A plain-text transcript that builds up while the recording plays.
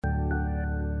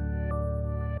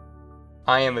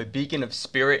I am a beacon of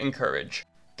spirit and courage,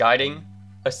 guiding,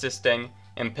 assisting,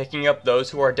 and picking up those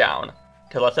who are down,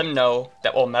 to let them know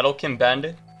that while metal can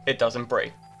bend, it doesn't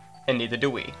break, and neither do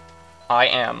we. I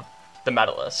am the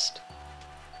Mettleist.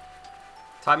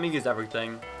 Timing is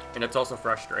everything, and it's also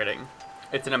frustrating.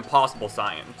 It's an impossible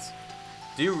science.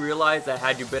 Do you realize that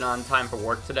had you been on time for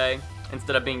work today,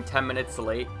 instead of being 10 minutes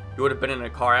late, you would have been in a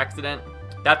car accident?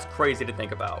 That's crazy to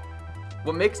think about.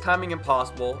 What makes timing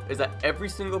impossible is that every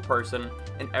single person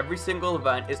and every single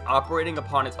event is operating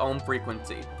upon its own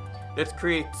frequency. This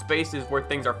creates spaces where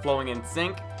things are flowing in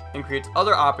sync and creates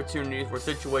other opportunities where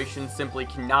situations simply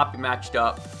cannot be matched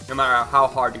up no matter how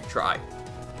hard you try.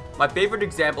 My favorite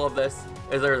example of this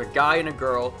is there's a guy and a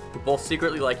girl who both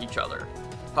secretly like each other.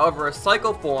 However, a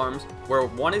cycle forms where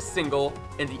one is single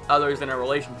and the other is in a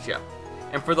relationship.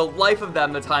 And for the life of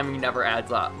them, the timing never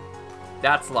adds up.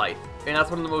 That's life, and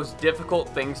that's one of the most difficult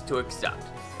things to accept.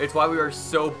 It's why we are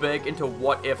so big into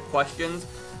what-if questions,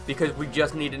 because we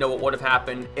just need to know what would have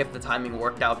happened if the timing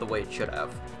worked out the way it should have.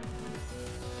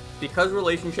 Because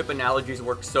relationship analogies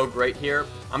work so great here,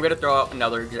 I'm going to throw out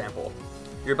another example.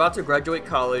 You're about to graduate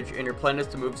college, and your plan is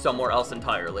to move somewhere else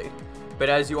entirely. But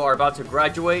as you are about to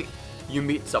graduate, you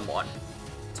meet someone.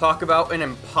 Talk about an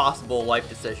impossible life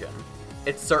decision.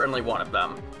 It's certainly one of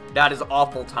them. That is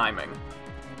awful timing.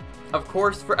 Of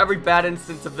course, for every bad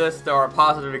instance of this, there are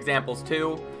positive examples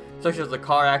too, such as the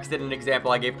car accident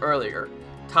example I gave earlier.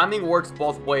 Timing works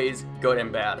both ways, good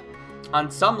and bad. On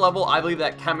some level, I believe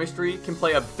that chemistry can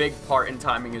play a big part in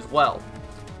timing as well.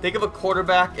 Think of a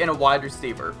quarterback and a wide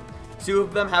receiver. Two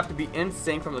of them have to be in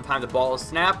sync from the time the ball is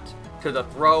snapped to the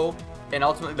throw, and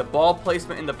ultimately the ball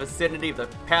placement in the vicinity of the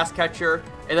pass catcher,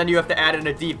 and then you have to add in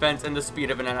a defense and the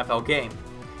speed of an NFL game.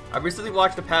 I recently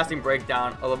watched a passing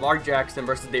breakdown of Lamar Jackson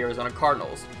versus the Arizona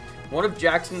Cardinals. One of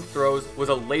Jackson's throws was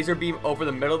a laser beam over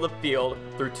the middle of the field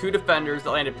through two defenders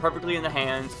that landed perfectly in the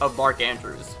hands of Mark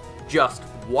Andrews. Just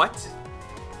what?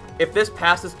 If this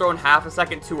pass is thrown half a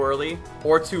second too early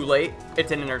or too late,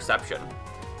 it's an interception.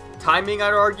 Timing,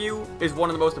 I'd argue, is one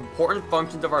of the most important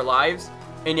functions of our lives,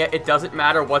 and yet it doesn't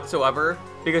matter whatsoever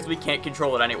because we can't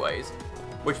control it anyways,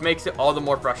 which makes it all the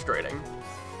more frustrating.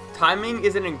 Timing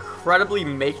is an incredibly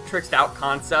matrixed out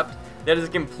concept that is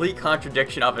a complete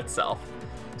contradiction of itself.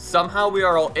 Somehow we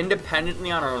are all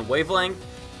independently on our own wavelength,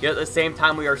 yet at the same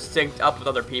time we are synced up with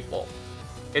other people.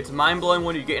 It's mind-blowing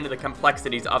when you get into the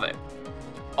complexities of it.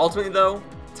 Ultimately though,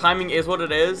 timing is what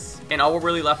it is, and all we're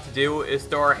really left to do is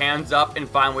throw our hands up and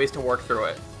find ways to work through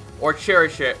it, or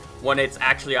cherish it when it's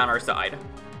actually on our side.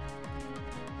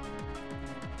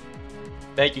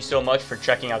 Thank you so much for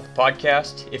checking out the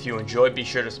podcast. If you enjoyed, be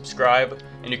sure to subscribe,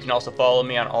 and you can also follow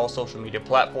me on all social media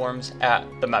platforms at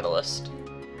The Mettleist.